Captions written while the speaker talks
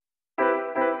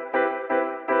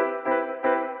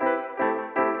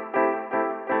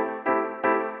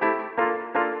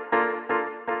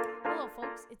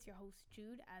host,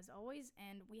 Jude, as always,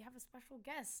 and we have a special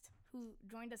guest who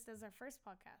joined us as our first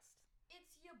podcast.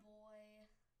 It's your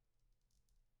boy.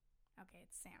 Okay,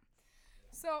 it's Sam.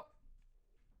 So,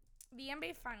 the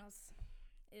NBA Finals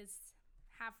is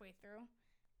halfway through,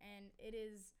 and it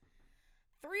is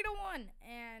 3-1.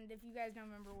 And if you guys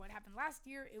don't remember what happened last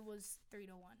year, it was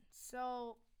 3-1.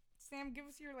 So, Sam, give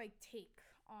us your take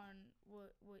on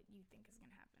what you think is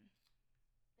gonna happen.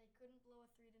 They couldn't blow a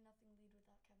 3-0 lead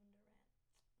without Kevin Durant.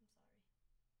 I'm sorry.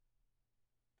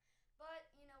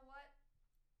 But you know what?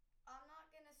 I'm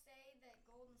not gonna say that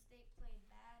Golden State played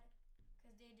bad,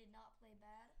 because they did not play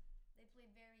bad. They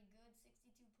played very good.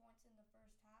 62 points in the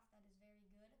first half. That is very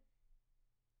good.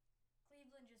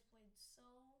 Cleveland just played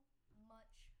so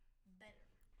much better.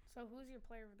 So who's your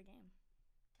player of the game?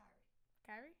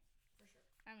 Kyrie? For sure.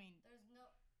 I mean,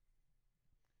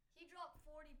 he dropped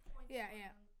 40 points. Yeah.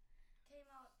 Came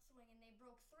out swinging. They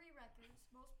broke 3 records: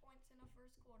 most points in a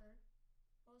first quarter,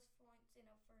 most points in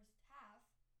a first half,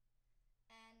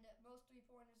 and most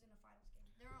 3-pointers in a finals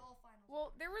game. They were all finals.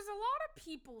 Well, there was a lot of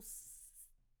people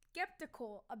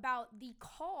skeptical about the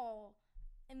call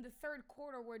in the third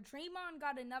quarter where Draymond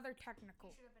got another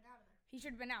technical. He should have been out of there. He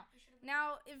should have been out.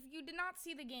 Now, if you did not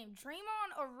see the game,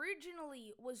 Draymond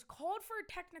originally was called for a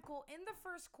technical in the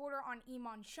first quarter on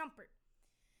Iman Shumpert.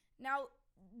 Now,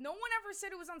 no one ever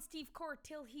said it was on Steve Kerr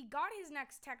till he got his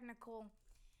next technical,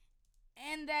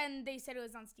 and then they said it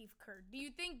was on Steve Kerr. Do you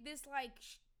think this,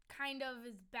 kind of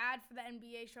is bad for the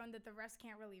NBA, showing that the refs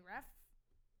can't really ref?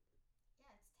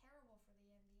 Yeah, it's terrible for the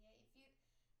NBA.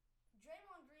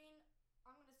 Draymond Green,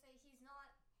 I'm going to say he's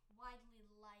not widely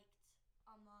liked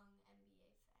among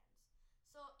NBA fans.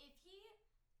 So if he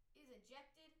is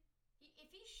ejected, if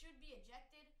he should be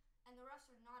ejected, and the refs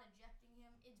are not ejecting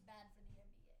him, it's bad for the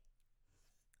NBA.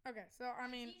 Okay, so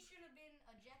he should have been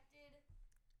ejected.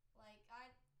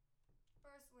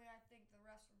 I think the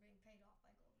refs were being paid off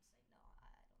by Golden State. No, I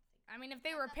don't think. I mean, if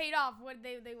they were paid off,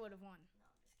 they would have won. No,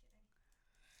 I'm just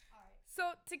kidding. All right.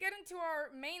 So to get into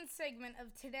our main segment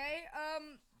of today,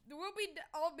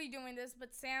 I'll be doing this,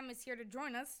 but Sam is here to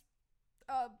join us.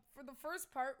 For the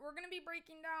first part, we're gonna be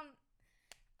breaking down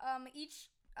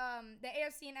the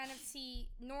AFC and NFC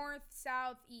North,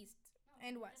 South, East,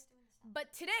 and West.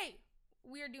 But today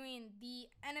we are doing the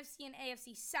NFC and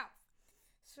AFC South.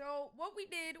 So what we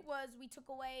did was we took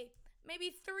away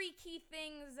maybe 3 key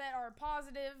things that are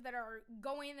positive, that are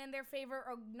going in their favor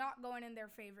or not going in their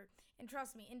favor. And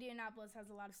trust me, Indianapolis has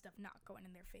a lot of stuff not going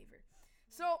in their favor.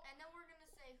 So, and then we're going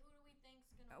to say who do we think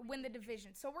is going to win the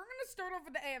division. So we're going to start off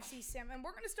with the AFC, Sam, and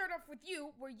we're going to start off with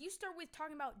you, where you start with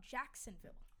talking about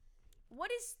Jacksonville.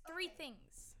 What is 3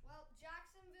 things? Well,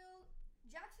 Jacksonville's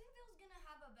going to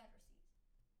have a better season.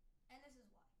 And this is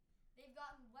why. They've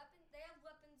gotten weapons. They have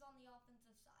weapons on the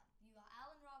offensive side. You got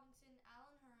Allen Robinson,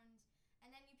 Allen Hurns, and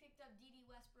then you picked up D.D.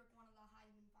 Westbrook, one of the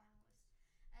Heisman finalists.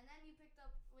 And then you picked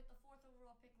up, with the 4th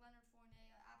overall pick, Leonard Fournette,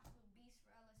 an absolute beast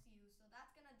for LSU. So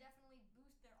that's going to definitely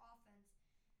boost their offense.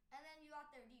 And then you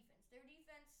got their defense. Their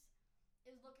defense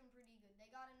is looking pretty good. They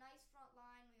got a nice front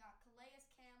line. We got Calais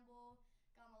Campbell,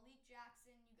 got Malik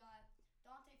Jackson. You got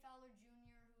Dante Fowler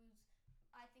Jr., who's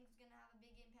I think is going to have a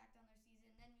big impact on their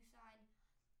season. Then you signed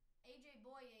A.J.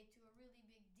 Boye to a really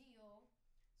big deal,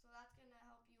 so that's going to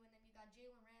help you. And then you got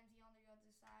Jalen Ramsey on the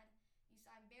other side. You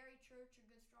signed Barry Church, a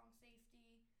good strong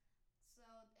safety. So,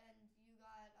 and you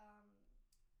got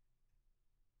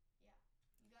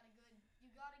you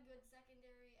got a good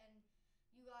secondary, and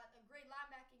you got a great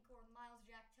linebacking core with Miles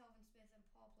Jack, Telvin Smith, and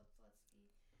Paul Platzlitsky.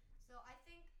 So I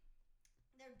think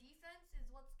their defense is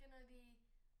what's going to be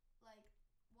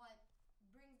what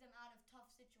brings them out of tough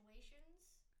situations.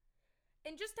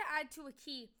 And just to add to a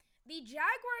key, the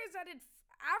Jaguars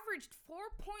averaged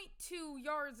 4.2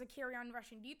 yards a carry on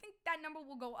rushing. Do you think that number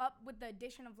will go up with the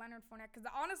addition of Leonard Fournette? Because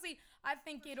honestly, I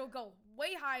think it'll go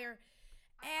way higher.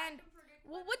 And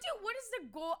what is the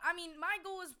goal? I mean, my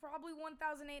goal is probably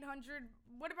 1,800.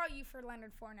 What about you for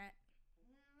Leonard Fournette?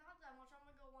 Not that much. I'm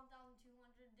going to go 1,200.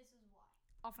 This is why.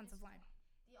 Offensive line.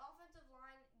 The offensive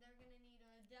line, they're going to need to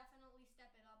definitely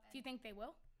step it up. Do you think they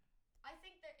will? I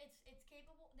think that it's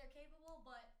capable. They're capable,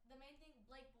 but the main thing,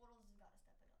 Blake Bortles has got to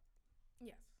step it up.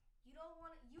 Yes. You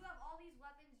have all these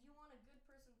weapons. You want a good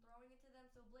person throwing it to them.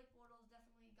 So Blake Bortles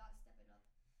definitely got to step it up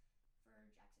for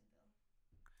Jacksonville.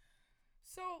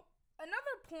 So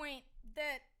another point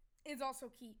that is also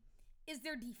key is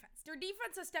their defense. Their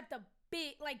defense has stepped up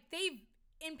big. They've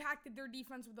impacted their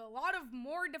defense with a lot of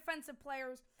more defensive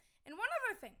players. And one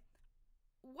other thing,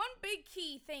 one big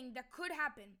key thing that could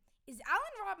happen is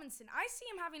Allen Robinson. I see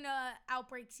him having an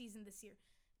outbreak season this year.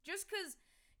 Just because,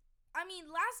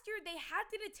 last year they had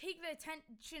to take the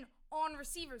attention on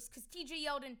receivers because TJ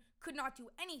Yeldon could not do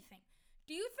anything.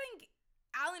 Do you think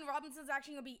Allen Robinson's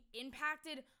actually going to be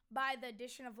impacted by the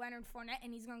addition of Leonard Fournette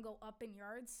and he's going to go up in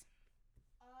yards?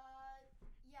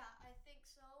 Yeah, I think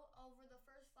so. Over the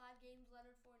first 5 games,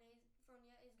 Leonard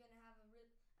Fournette is going to have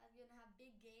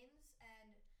big games,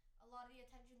 and a lot of the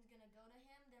attention is going to go to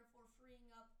him, therefore freeing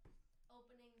up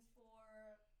openings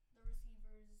for the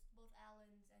receivers, both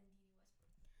Allen's and D.D.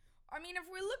 Westbrook. I mean, if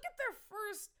we look at their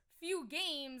first few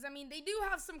games, I mean, they do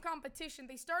have some competition.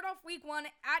 They start off week 1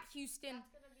 at Houston.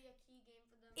 That's going to be a key game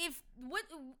for them. If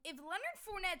Leonard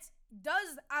Fournette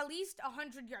does at least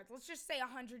 100 yards, let's just say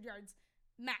 100 yards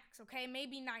max, okay,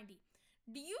 maybe 90.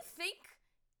 Do you think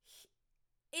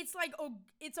it's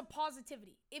a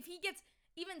positivity? If he gets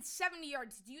even 70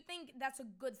 yards, do you think that's a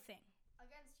good thing?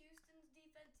 Against Houston's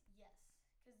defense, yes,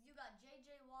 because you got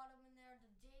J.J. Watt in there,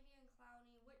 Davian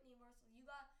Clowney, Whitney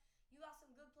Merciless. You got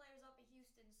some good players up at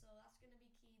Houston, so that's going to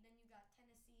be key. Then you got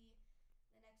Tennessee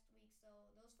the next week, so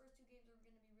those first 2 games are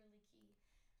going to be really key.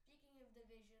 Speaking of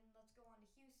division, let's go on to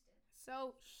Houston.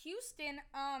 So Houston,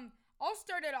 I'll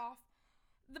start it off.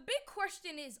 The big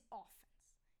question is offense.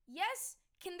 Yes,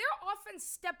 can their offense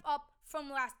step up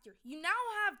from last year? You now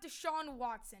have Deshaun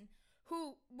Watson,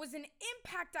 who was an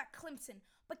impact at Clemson,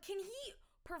 but can he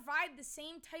provide the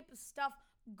same type of stuff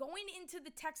going into the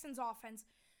Texans offense?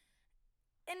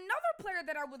 Another player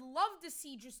that I would love to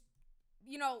see just,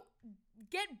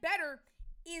 get better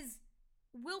is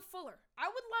Will Fuller. I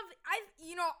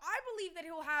believe that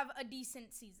he'll have a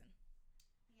decent season.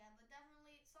 Yeah, but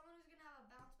definitely someone who's going to have a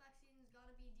bounce back season has got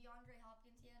to be DeAndre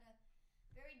Hopkins. He had a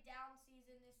very down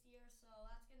season this year, so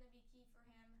that's going to be key for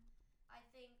him. I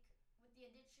think with the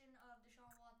addition of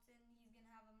Deshaun Watson, he's going to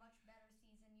have a much better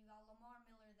season. You got Lamar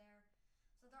Miller there.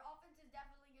 So their offense is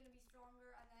definitely going to be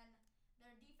stronger, and then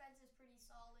their defense is pretty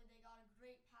solid. They got a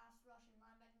great pass rush and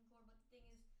linebacking core, but the thing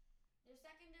is, their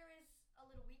secondary is a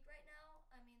little weak right now.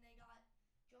 I mean, they got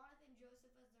Jonathan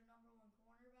Joseph as their number 1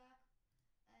 cornerback,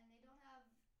 and they don't have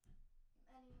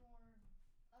any more.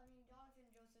 I mean, Jonathan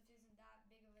Joseph isn't that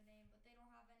big of a name, but they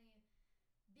don't have any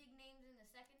big names in the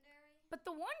secondary. But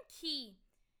the one key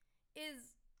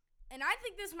is, and I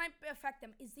think this might affect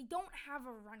them, is they don't have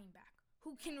a running back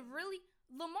who can really.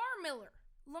 Lamar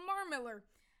Miller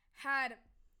had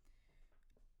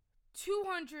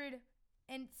 268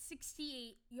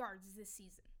 yards this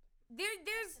season.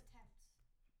 There's attempts.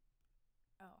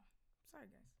 Oh,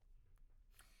 sorry guys.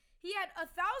 He had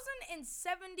 1,073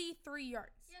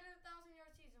 yards. He had a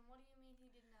 1,000-yard season. What do you mean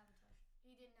he didn't have a touch?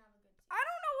 He didn't have a good season. I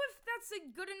don't know if that's a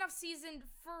good enough season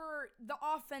for the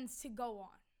offense to go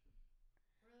on.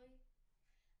 Really?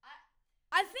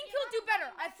 I think he'll do better.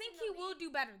 I think he will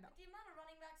do better though. With the amount of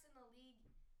running backs in the league,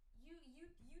 you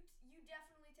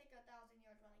definitely take a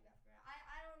 1,000-yard running back.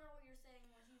 I don't know what you're saying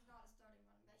when he's not a starting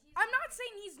running back. I'm not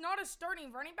saying he's not a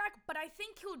starting running back, but I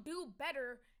think he'll do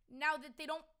better now that they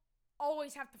don't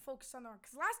always have to focus on the run.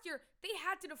 Because last year, they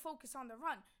had to focus on the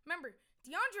run. Remember,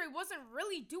 DeAndre wasn't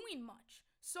really doing much.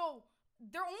 So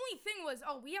their only thing was,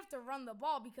 we have to run the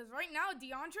ball. Because right now,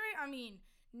 DeAndre,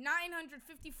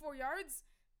 954 yards.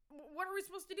 What are we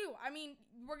supposed to do?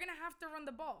 We're going to have to run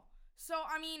the ball. So,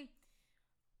 I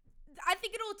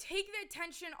think it'll take the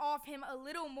attention off him a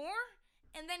little more.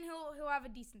 And then he'll have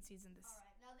a decent season this. All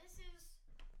right. Now, this is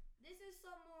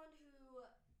someone who...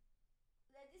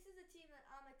 This is a team that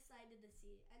I'm excited to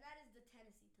see, and that is the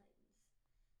Tennessee Titans.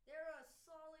 They're a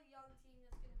solid young team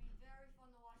that's going to be very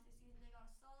fun to watch this season. They got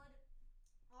a solid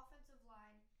offensive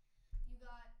line. You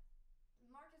got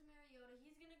Marcus Mariota.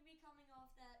 He's going to be coming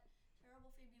off that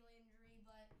terrible fibula injury,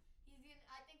 but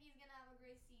I think he's going to have a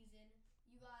great season.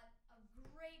 You got a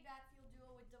great backfield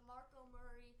duo with DeMarco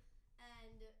Murray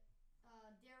and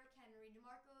Derrick Henry.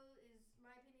 DeMarco is, in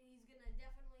my opinion, he's going to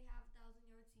definitely have a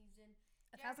 1,000-yard season.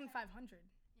 1,500.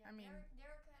 Yeah,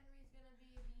 Derrick Henry's going to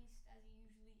be a beast, as he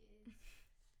usually is.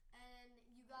 And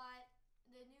you got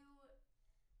the new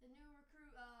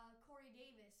recruit, Corey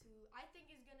Davis, who I think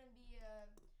is going to be a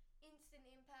instant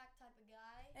impact type of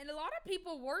guy. And a lot of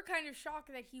people were kind of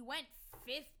shocked that he went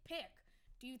 5th pick.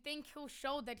 Do you think he'll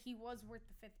show that he was worth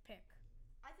the 5th pick?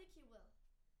 I think he will.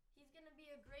 He's going to be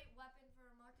a great weapon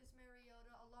for Marcus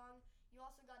Mariota. You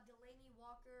also got Delaney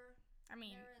Walker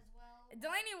there as well.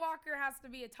 Delaney Walker has to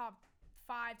be a top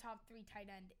 5, top 3 tight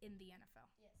end in the NFL.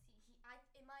 Yes,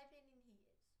 in my opinion, he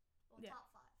is. Well, yeah. Top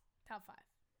 5. Top 5.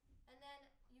 And then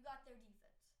you got their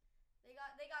defense. They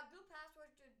got good pass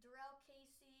rush to Darrell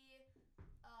Casey,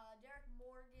 Derek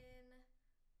Morgan.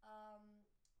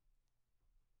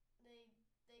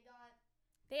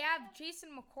 They have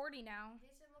Jason McCourty now.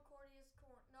 Jason McCourty is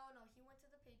no, he went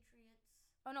to the Patriots.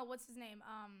 Oh no, what's his name?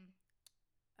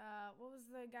 What was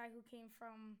the guy who came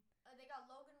from? They got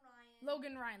Logan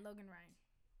Ryan. Logan Ryan.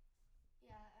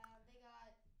 Yeah, they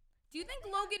got. Do you think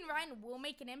Logan Ryan will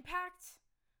make an impact?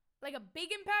 Like a big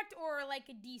impact or like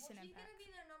a decent Well, he's impact? gonna be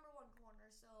their number one corner,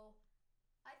 so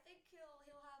I think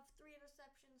he'll have 3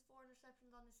 interceptions, 4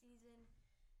 interceptions on the season.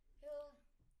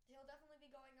 He'll definitely be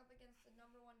going up against the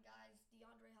number one guys,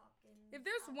 DeAndre Hopkins. If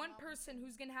there's Allen one Robinson. person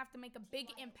who's going to have to make a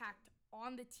big T.Y. impact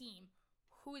on the team,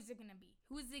 who is it going to be?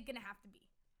 Who is it going to have to be?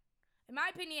 In my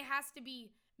opinion, it has to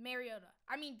be Mariota.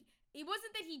 I mean, it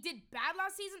wasn't that he did bad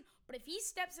last season, but if he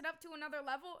steps it up to another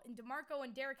level and DeMarco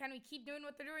and Derrick Henry keep doing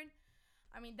what they're doing,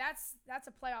 I mean, that's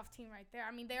a playoff team right there.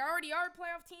 I mean, they already are a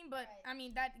playoff team, but, Right. I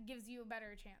mean, that gives you a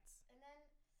better chance. And then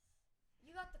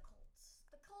you got the Colts.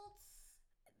 The Colts,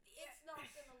 it's not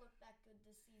going to look that good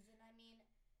this season. I mean,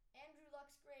 Andrew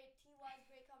Luck's great. T.Y.'s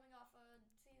great coming off a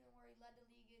season where he led the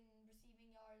league in receiving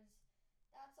yards.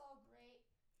 That's all great.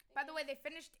 By the way, they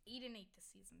finished 8-8 this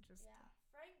season.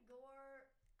 Frank Gore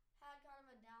had kind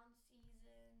of a down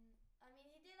season. I mean,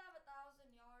 he did have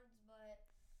 1,000 yards, but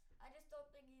I just don't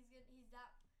think he's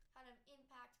that kind of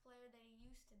impact player that he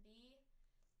used to be.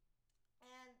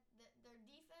 And their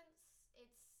defense,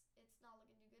 it's not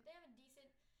looking too good. They have a decent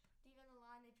defensive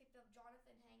line. They picked up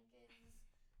Jonathan Hankins.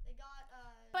 They got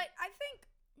But I think,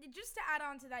 just to add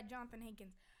on to that Jonathan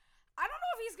Hankins, I don't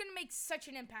know if he's going to make such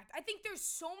an impact. I think there's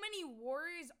so many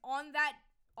worries on that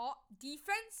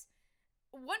defense.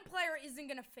 One player isn't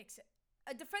going to fix it.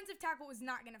 A defensive tackle is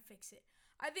not going to fix it.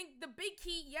 I think the big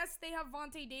key, yes, they have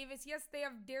Vontae Davis. Yes, they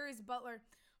have Darius Butler.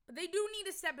 But they do need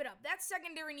to step it up. That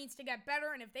secondary needs to get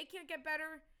better. And if they can't get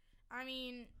better, I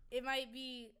mean, it might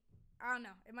be, I don't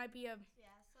know. It might be a...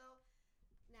 Yeah, so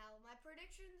now my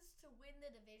predictions to win the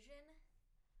division,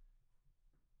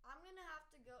 I'm going to have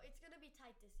to go, it's going to be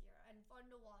tight this year and fun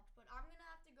to watch, but I'm going to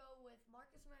have to go with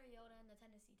Marcus Mariota and the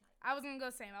Tennessee Titans. I was going to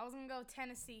go same. I was going to go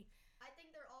Tennessee. I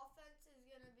think their offense is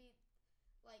going to be,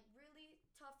 like, really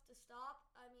tough to stop.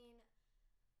 I mean,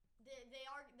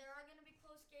 there are going to be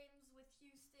close games with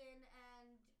Houston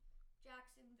and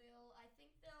Jacksonville. I think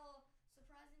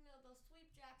surprisingly, they'll sweep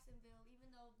Jacksonville,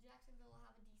 even though Jacksonville will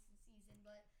have a decent season.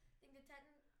 But I think the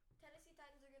Tennessee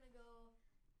Titans are going to go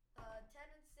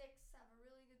 10-6, have a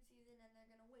really good season, and they're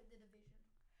going to win the division.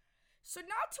 So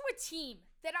now to a team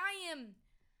that I am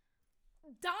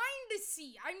dying to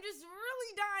see. I'm just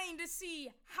really dying to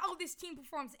see how this team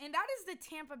performs, and that is the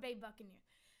Tampa Bay Buccaneers.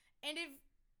 And if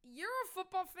you're a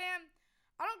football fan,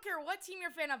 I don't care what team you're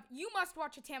a fan of, you must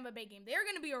watch a Tampa Bay game. They're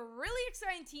going to be a really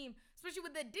exciting team, especially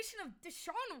with the addition of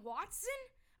Deshaun Watson.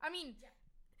 I mean,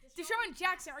 Deshaun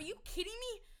Jackson. Are you kidding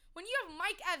me? When you have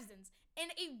Mike Evans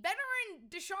and a veteran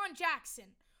Deshaun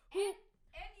Jackson, who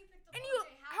and you picked up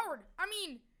Howard. I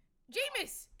mean,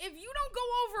 Jameis, if you don't go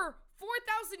over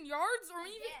 4,000 yards or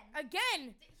even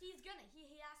again, he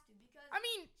has to, because I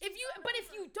mean, if you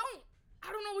don't,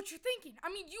 I don't know what you're thinking. I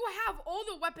mean, you have all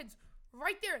the weapons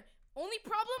right there. Only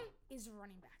problem is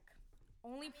running back.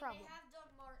 They have Doug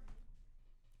Martin,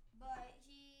 but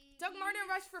Doug Martin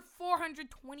rushed for 425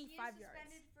 yards.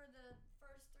 He is suspended for the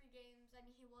first 3 games, and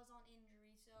he was on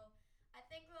injury. So I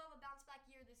think we'll have a bounce back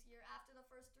year this year. After the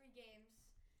first 3 games,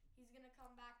 he's gonna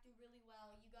come back, do really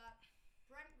well. You got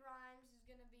Brent Grimes, who's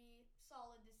gonna be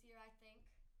solid this year, I think.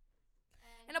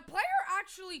 And a player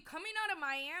actually coming out of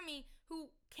Miami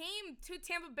who came to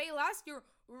Tampa Bay last year,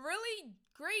 really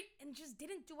great, and just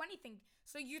didn't do anything.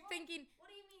 So you're thinking... What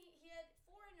do you mean? He had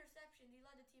 4 interceptions. He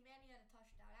led the team, and he had a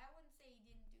touchdown. I wouldn't say he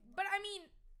didn't do much. But, I mean,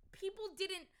 people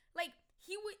didn't... Like,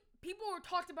 people were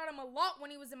talked about him a lot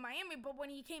when he was in Miami, but when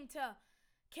he came to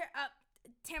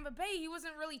Tampa Bay, he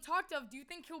wasn't really talked of. Do you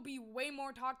think he'll be way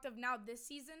more talked of now this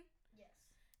season? Yes.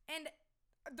 And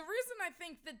the reason I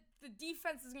think that the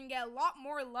defense is going to get a lot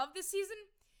more love this season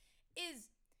is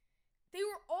they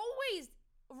were always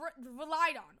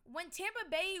relied on. When Tampa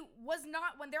Bay was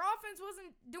not, when their offense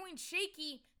wasn't doing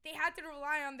shaky, they had to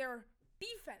rely on their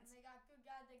defense. And they got good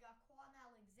guys. They got Quan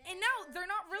Alexander. And now they're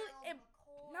not really,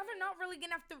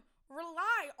 going to have to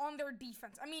rely on their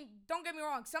defense. I mean, don't get me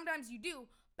wrong. Sometimes you do.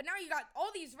 But now you got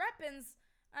all these weapons.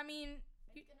 I mean,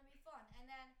 it's going to be fun. And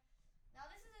then, now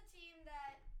this is a team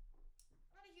that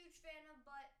I'm not a huge fan of,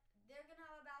 but they're going to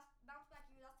have a bounce back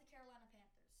year. That's the Carolina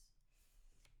Panthers.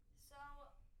 So,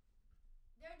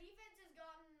 their defense has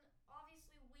gotten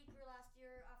obviously weaker last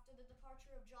year after the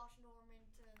departure of Josh Norman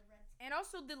to the Redskins. And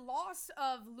also the loss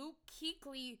of Luke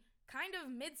Kuechly kind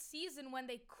of mid-season when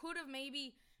they could have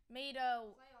maybe made a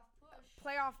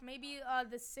playoff, maybe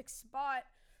the 6th spot.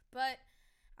 But,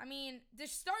 I mean, to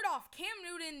start off, Cam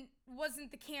Newton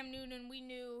wasn't the Cam Newton we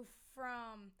knew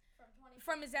from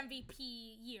his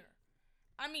MVP year.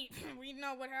 I mean, we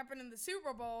know what happened in the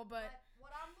Super Bowl, but what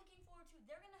I'm looking forward to,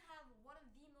 they're gonna have one of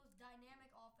the most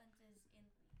dynamic offenses in the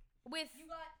league. with You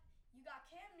got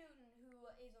Cam Newton, who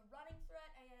is a running threat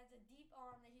and has a deep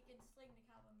arm that he can sling to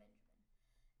Calvin Benjamin.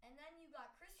 And then you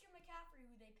got Christian McCaffrey,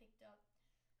 who they picked up,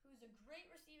 who's a great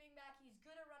receiving back. He's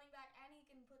good at running back, and he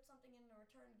can put something in the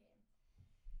return game.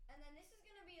 And then this is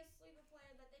going to be a sleeper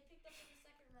player that they picked up in the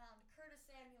second round, Curtis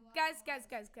Samuel. guys.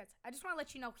 I just want to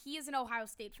let you know he is an Ohio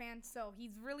State fan, so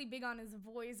he's really big on his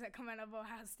boys that come out of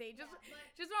Ohio State.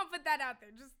 Just want to put that out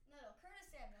there. Just no, Curtis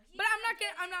Samuel. but I'm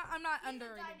not He's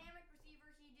underrated. a dynamic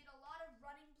receiver. He did a lot of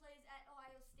running plays at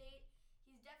Ohio State.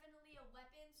 He's definitely a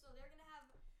weapon, so they're going to have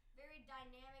very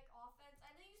dynamic offense.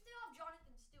 And then you still have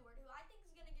Jonathan Stewart, who I think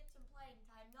is going to get some playing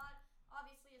time. Not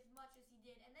obviously as much as he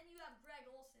did. And then you have Greg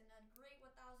Olsen, a great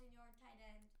 1,000-yard tight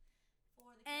end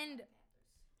for the Carolina Panthers.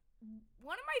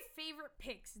 One of my favorite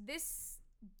picks this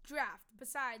draft,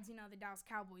 besides, the Dallas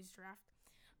Cowboys draft,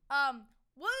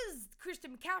 was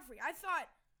Christian McCaffrey. I thought,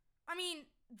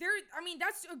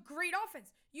 that's a great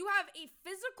offense. You have a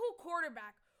physical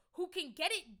quarterback who can get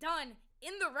it done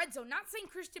in the red zone. Not saying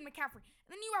Christian McCaffrey.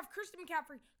 And then you have Christian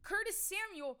McCaffrey, Curtis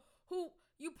Samuel, who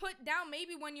you put down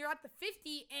maybe when you're at the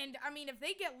 50, and if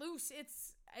they get loose,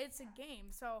 it's a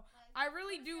game. So I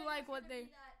really do like what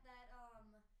they. That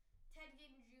Ted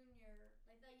Ginn Jr.,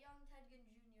 like that young Ted Ginn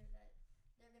Jr. that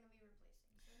they're gonna be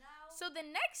replacing. So the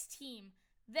next team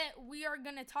that we are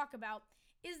gonna talk about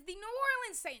is the New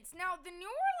Orleans Saints. Now the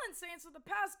New Orleans Saints for the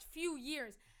past few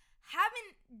years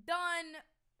haven't done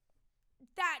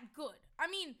that good.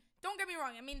 Don't get me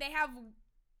wrong. They have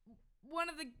one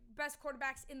of the best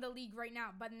quarterbacks in the league right now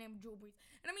by the name of Drew Brees.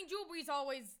 And Drew Brees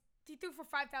he threw for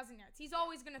 5,000 yards. He's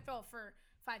always going to throw for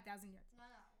 5,000 yards. Not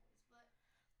always, but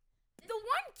the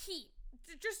one key,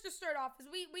 just to start off, is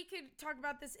we could talk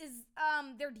about this, is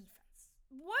their defense.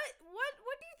 What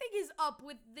do you think is up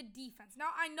with the defense?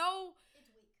 Now, I know it's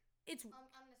weak. I'm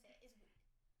going to say it's weak.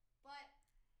 But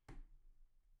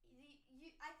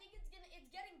I think it's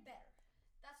getting better.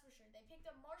 That's for sure. They picked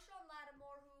up Marshawn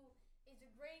Lattimore, who is a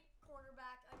great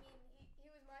cornerback. He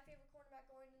was my favorite cornerback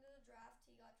going into the draft.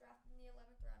 He got drafted in the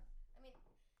 11th round.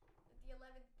 The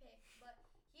 11th pick. But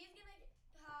he's going to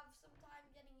have some time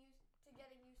getting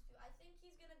used to. I think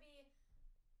he's going to be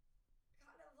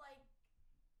kind of like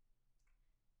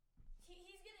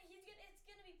it's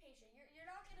going to be patient. You're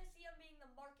not going to see him being the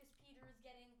Marcus Peters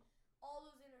getting all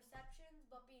those interceptions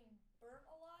but being burnt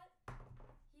a lot.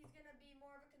 He's going to be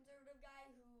more of a conservative guy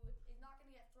who is not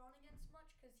going to get thrown against much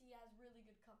because he has really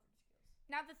good coverage skills.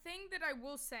 Now, the thing that I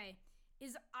will say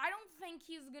is I don't think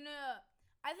he's going to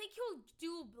 – I think he'll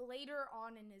do later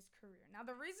on in his career. Now,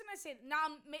 the reason I say –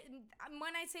 now,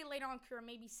 when I say later on career,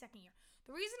 maybe second year.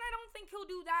 The reason I don't think he'll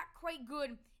do that quite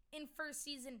good in first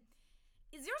season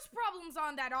is there's problems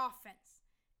on that offense.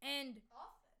 And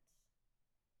offense?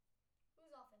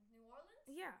 Whose offense? New Orleans?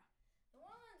 Yeah. New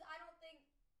Orleans, I don't think,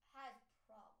 has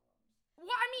problems.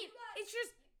 Well, it's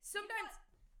just sometimes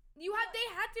they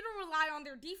had to rely on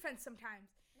their defense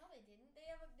sometimes. No, they didn't. They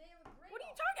have a great. What are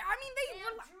you talking?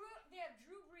 They have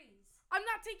Drew Brees. I'm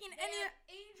not taking they any. Have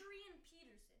Adrian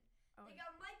Peterson. Oh, they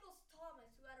got Michael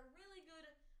Thomas, who had a really good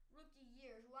rookie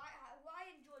year, who I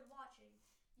enjoyed watching.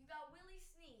 You got Willie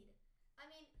Snead.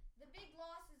 The big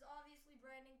loss is obviously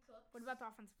Brandon Cooks. What about the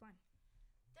offensive line?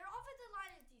 Their offensive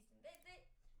line is decent.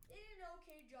 They did an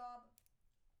okay job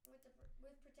with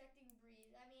protecting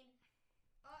Brees.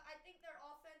 I think their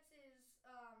offense is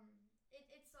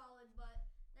it's solid, but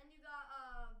then you got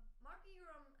Mark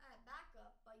Ingram at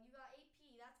backup, but you got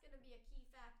AP. That's gonna be a key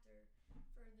factor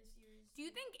for this year's. Do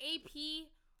you think AP?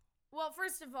 Well,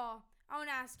 first of all, I want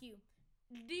to ask you,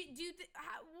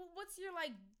 what's your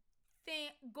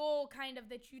goal kind of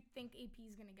that you think AP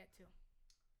is gonna get to?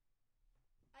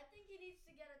 I think he needs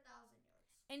to get 1,000 yards.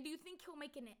 And do you think he'll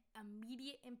make an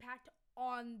immediate impact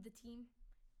on the team?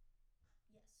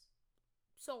 Yes.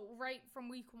 So right from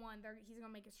week 1, he's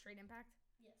gonna make a straight impact?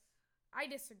 Yes. I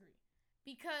disagree,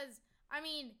 because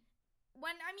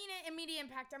when an immediate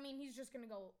impact, he's just gonna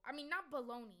go. Not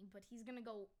baloney, but he's gonna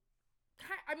go.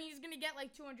 He's gonna get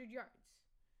 200 yards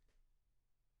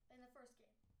in the first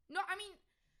game. No, Are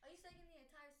you saying in the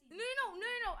entire season?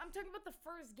 No. I'm talking about the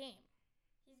first game.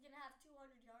 He's gonna have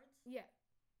 200 yards? Yeah.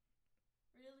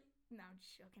 Really? No, I'm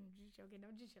just joking.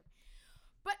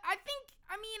 But I think,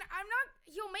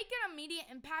 he'll make an immediate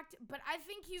impact, but I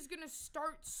think he's going to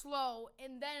start slow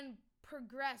and then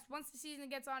progress. Once the season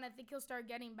gets on, I think he'll start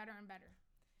getting better and better.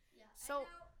 Yeah. So,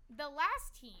 the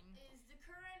last team is the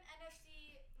current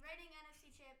reigning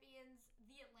NFC champions,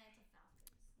 the Atlanta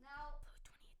Falcons. Now,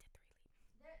 28-3 lead.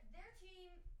 Their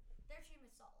team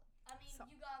is solid.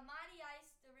 You got Mighty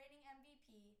Ice,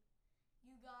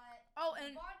 You got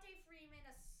and Devontae Freeman,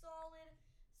 a solid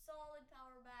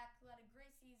power back who had a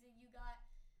great season. You got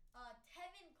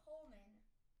Tevin Coleman,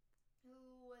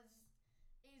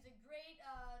 he's a great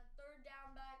third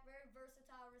down back, very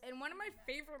versatile. And one of my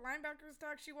favorite linebackers to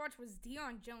actually watch was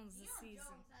Deion Jones this season.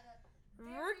 Jones had a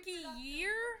Rookie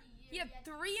year. He had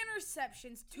 3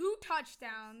 interceptions, 2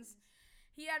 touchdowns.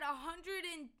 He had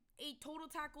 108 total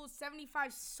tackles,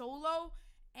 75 solo,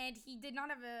 and he did not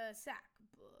have a sack.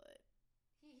 But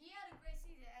he had a great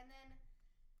season. And then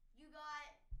you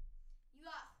got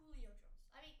Julio Jones.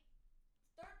 I mean,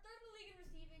 third in the league in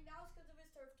receiving. That was because of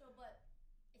his turf toe, but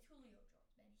it's Julio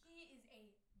Jones, man. He is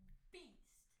a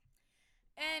beast.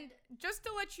 And just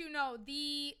to let you know,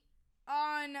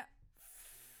 on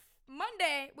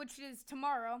Monday, which is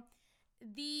tomorrow,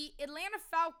 the Atlanta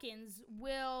Falcons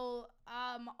will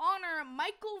honor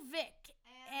Michael Vick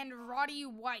and Roddy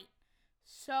White.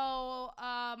 So,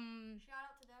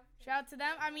 shout out to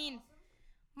them. I mean,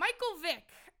 awesome. Michael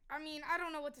Vick, I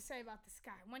don't know what to say about this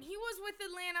guy. When he was with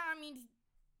Atlanta,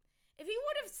 if he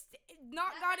would have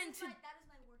that is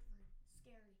my word for him.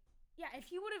 Scary. Yeah, if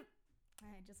he would have,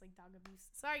 just like dog abuse.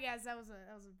 Sorry guys, that was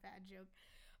a bad joke.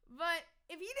 But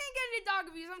if he didn't get into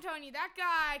dog abuse, I'm telling you, that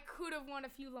guy could have won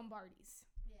a few Lombardis.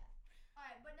 Yeah. All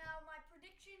right, but now my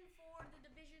prediction for the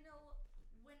divisional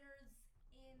winners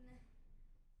in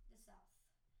the South.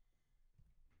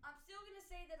 I'm still gonna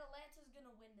say that Atlanta's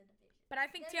gonna win the division. But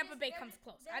I think Tampa Bay comes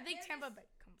close. They're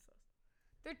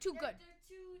too good.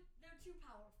 They're too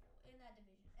powerful in that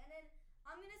division. And then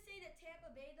I'm gonna say that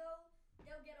Tampa Bay though,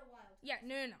 they'll get a wild card. Yeah,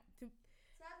 no.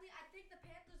 Sadly, I think the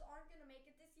Panthers aren't gonna make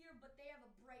it this year, but they have a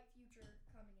bright future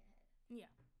coming ahead. Yeah.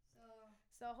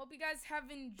 So I hope you guys have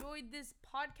enjoyed this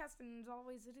podcast, and as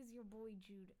always, it is your boy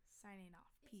Jude signing off.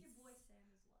 Peace. It's your boy Sam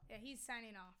as well. Yeah, he's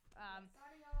signing off.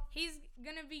 Signing off. He's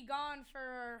gonna be gone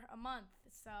for a month,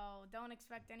 so don't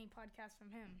expect any podcast from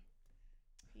him.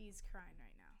 He's crying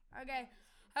right now. Okay.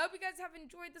 I hope you guys have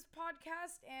enjoyed this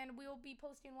podcast, and we'll be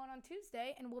posting one on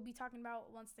Tuesday, and we'll be talking about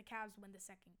once the Cavs win the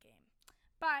second game.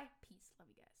 Bye. Peace. Love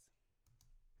you guys.